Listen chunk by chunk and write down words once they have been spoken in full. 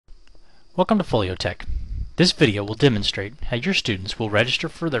Welcome to Foliotek. This video will demonstrate how your students will register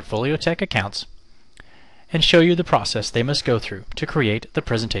for their Foliotek accounts and show you the process they must go through to create the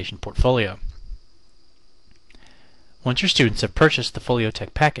presentation portfolio. Once your students have purchased the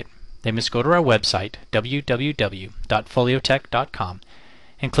Foliotek packet, they must go to our website www.foliotek.com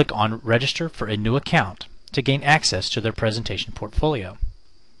and click on Register for a New Account to gain access to their presentation portfolio.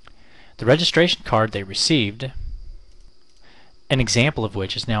 The registration card they received, an example of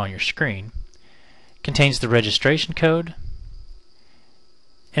which is now on your screen, contains the registration code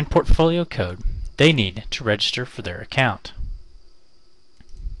and portfolio code they need to register for their account.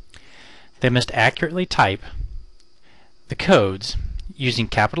 They must accurately type the codes using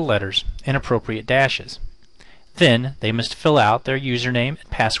capital letters and appropriate dashes. Then they must fill out their username and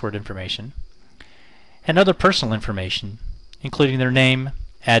password information and other personal information, including their name,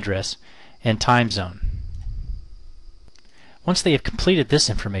 address, and time zone. Once they have completed this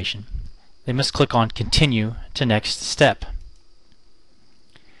information, they must click on Continue to Next Step.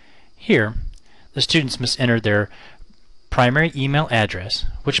 Here, the students must enter their primary email address,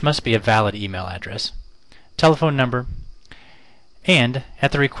 which must be a valid email address, telephone number, and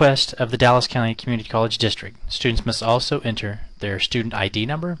at the request of the Dallas County Community College District, students must also enter their student ID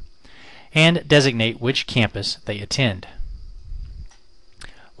number and designate which campus they attend.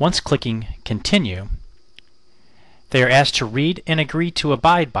 Once clicking Continue, they are asked to read and agree to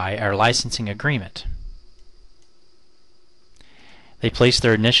abide by our licensing agreement. They place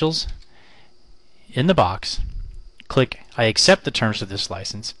their initials in the box, click I accept the terms of this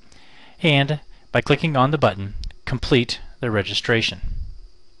license, and by clicking on the button, complete their registration.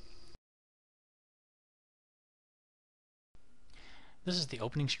 This is the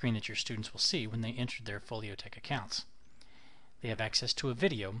opening screen that your students will see when they enter their Foliotek accounts. They have access to a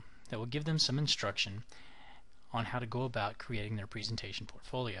video that will give them some instruction on how to go about creating their presentation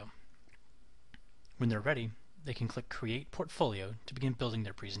portfolio. When they're ready, they can click Create Portfolio to begin building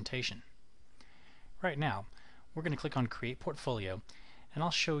their presentation. Right now, we're going to click on Create Portfolio, and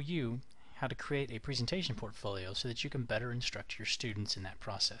I'll show you how to create a presentation portfolio so that you can better instruct your students in that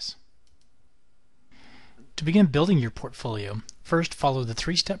process. To begin building your portfolio, first follow the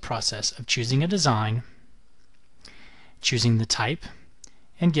three-step process of choosing a design, choosing the type,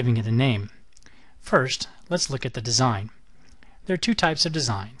 and giving it a name. First, let's look at the design. There are two types of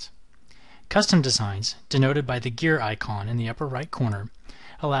designs. Custom designs, denoted by the gear icon in the upper right corner,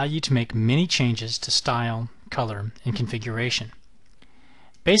 allow you to make many changes to style, color, and configuration.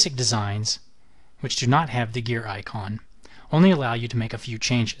 Basic designs, which do not have the gear icon, only allow you to make a few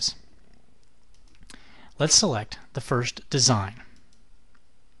changes. Let's select the first design.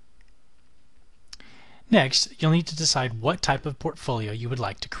 Next, you'll need to decide what type of portfolio you would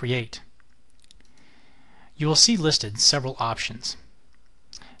like to create. You will see listed several options.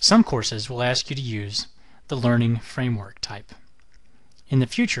 Some courses will ask you to use the Learning Framework type. In the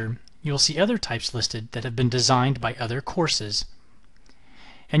future, you will see other types listed that have been designed by other courses,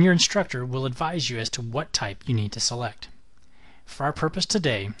 and your instructor will advise you as to what type you need to select. For our purpose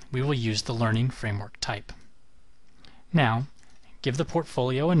today, we will use the Learning Framework type. Now, give the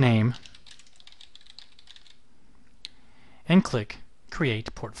portfolio a name and click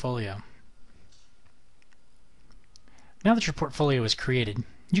Create Portfolio. Now that your portfolio is created,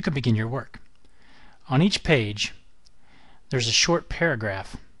 you can begin your work. On each page, there's a short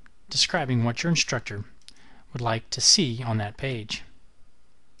paragraph describing what your instructor would like to see on that page.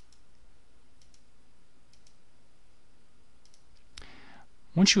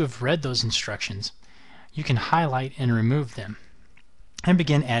 Once you have read those instructions, you can highlight and remove them and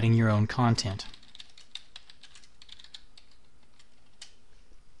begin adding your own content.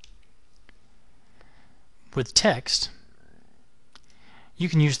 With text, you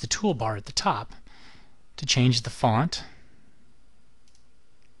can use the toolbar at the top to change the font,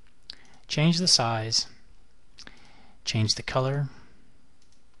 change the size, change the color.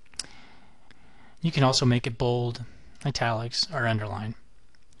 You can also make it bold, italics, or underline.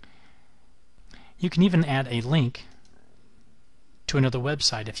 You can even add a link to another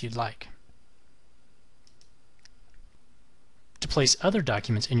website if you'd like. To place other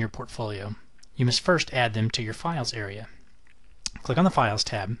documents in your portfolio, you must first add them to your Files area. Click on the Files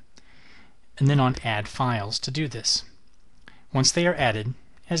tab, and then on Add Files to do this. Once they are added,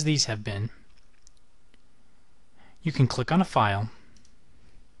 as these have been, you can click on a file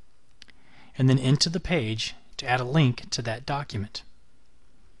and then into the page to add a link to that document.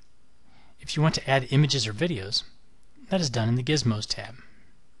 If you want to add images or videos, that is done in the Gizmos tab.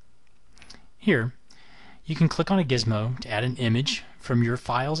 Here, you can click on a gizmo to add an image from your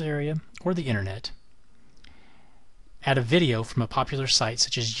Files area or the internet, add a video from a popular site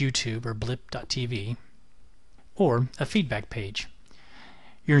such as YouTube or blip.tv, or a feedback page.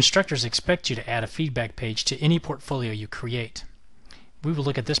 Your instructors expect you to add a feedback page to any portfolio you create. We will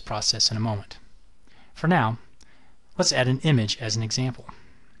look at this process in a moment. For now, let's add an image as an example.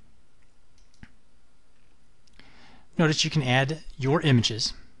 Notice you can add your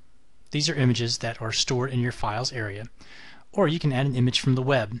images. These are images that are stored in your files area, or you can add an image from the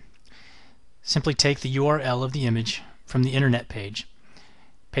web. Simply take the URL of the image from the internet page,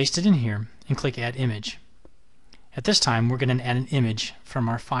 paste it in here, and click Add Image. At this time, we're going to add an image from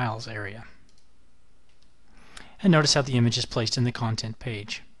our files area. And notice how the image is placed in the content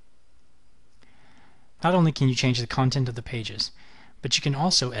page. Not only can you change the content of the pages, but you can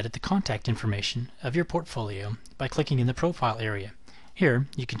also edit the contact information of your portfolio by clicking in the profile area. Here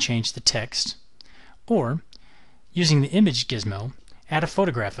you can change the text, or using the image gizmo, add a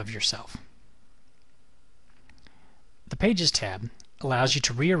photograph of yourself. The Pages tab allows you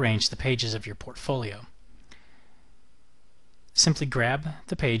to rearrange the pages of your portfolio. Simply grab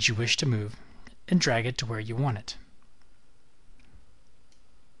the page you wish to move and drag it to where you want it.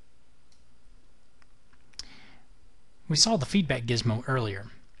 We saw the feedback gizmo earlier.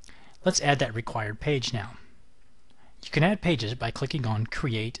 Let's add that required page now. You can add pages by clicking on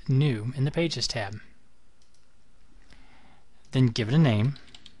Create New in the Pages tab. Then give it a name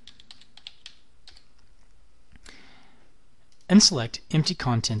and select Empty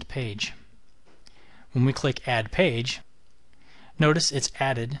Content Page. When we click Add Page, notice it's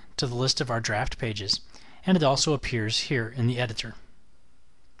added to the list of our draft pages, and it also appears here in the editor.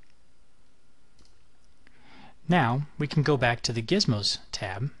 Now we can go back to the Gizmos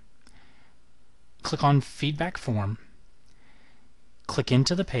tab, click on Feedback Form, click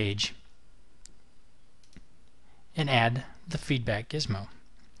into the page, and add the feedback gizmo.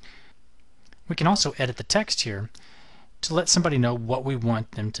 We can also edit the text here to let somebody know what we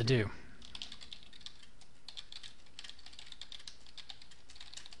want them to do.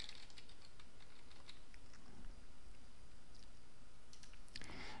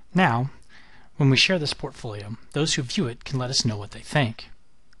 Now, when we share this portfolio, those who view it can let us know what they think.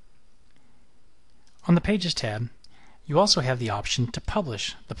 On the Pages tab, you also have the option to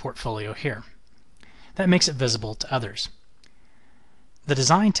publish the portfolio here. That makes it visible to others. The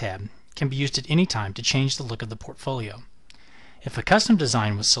Design tab can be used at any time to change the look of the portfolio. If a custom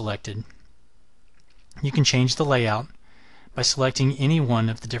design was selected, you can change the layout by selecting any one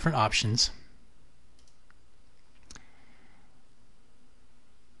of the different options.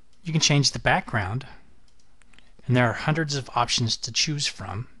 You can change the background, and there are hundreds of options to choose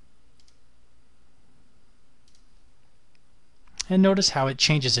from. And notice how it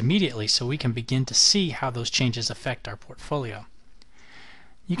changes immediately, so we can begin to see how those changes affect our portfolio.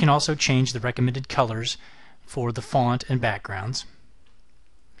 You can also change the recommended colors for the font and backgrounds.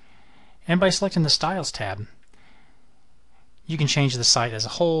 And by selecting the Styles tab, you can change the site as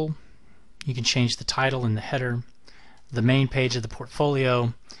a whole, you can change the title and the header, the main page of the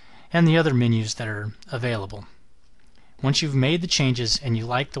portfolio, and the other menus that are available. Once you've made the changes and you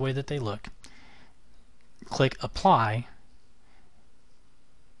like the way that they look, click Apply .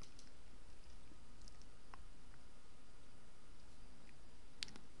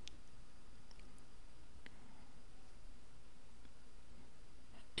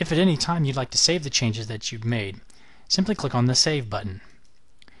 If at any time you'd like to save the changes that you've made, simply click on the Save button.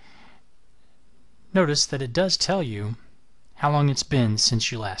 Notice that it does tell you how long it's been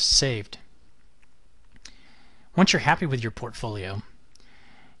since you last saved. Once you're happy with your portfolio,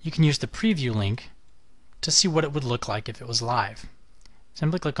 you can use the Preview link to see what it would look like if it was live.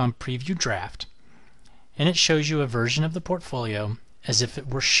 Simply click on Preview Draft, and it shows you a version of the portfolio as if it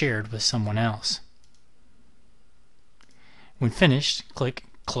were shared with someone else. When finished, click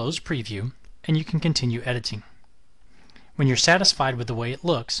Close Preview, and you can continue editing. When you're satisfied with the way it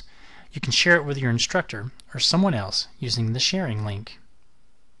looks, you can share it with your instructor or someone else using the sharing link.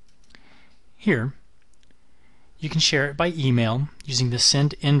 Here, you can share it by email using the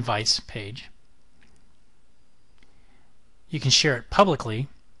Send Invites page. You can share it publicly,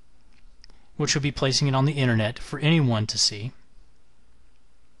 which would be placing it on the internet for anyone to see.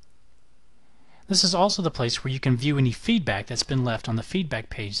 This is also the place where you can view any feedback that's been left on the feedback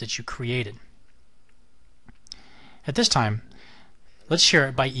page that you created. At this time, let's share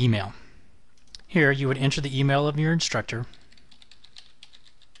it by email. Here you would enter the email of your instructor,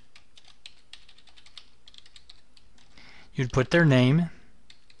 you'd put their name,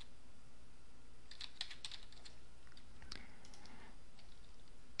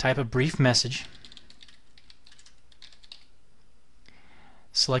 type a brief message,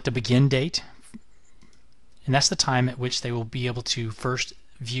 select a begin date and that's the time at which they will be able to first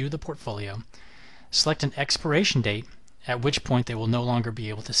view the portfolio. Select an expiration date, at which point they will no longer be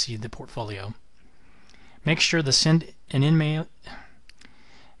able to see the portfolio. Make sure the Send an Email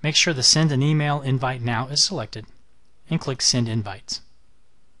Invite Now is selected, and click Send Invites.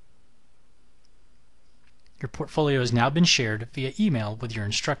 Your portfolio has now been shared via email with your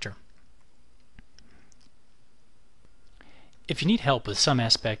instructor. If you need help with some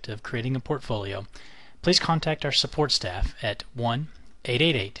aspect of creating a portfolio, please contact our support staff at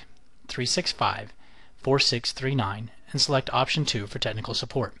 1-888-365-4639 and select option 2 for technical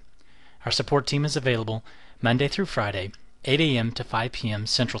support. Our support team is available Monday through Friday, 8 a.m. to 5 p.m.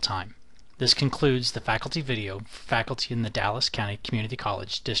 Central Time. This concludes the faculty video for faculty in the Dallas County Community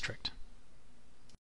College District.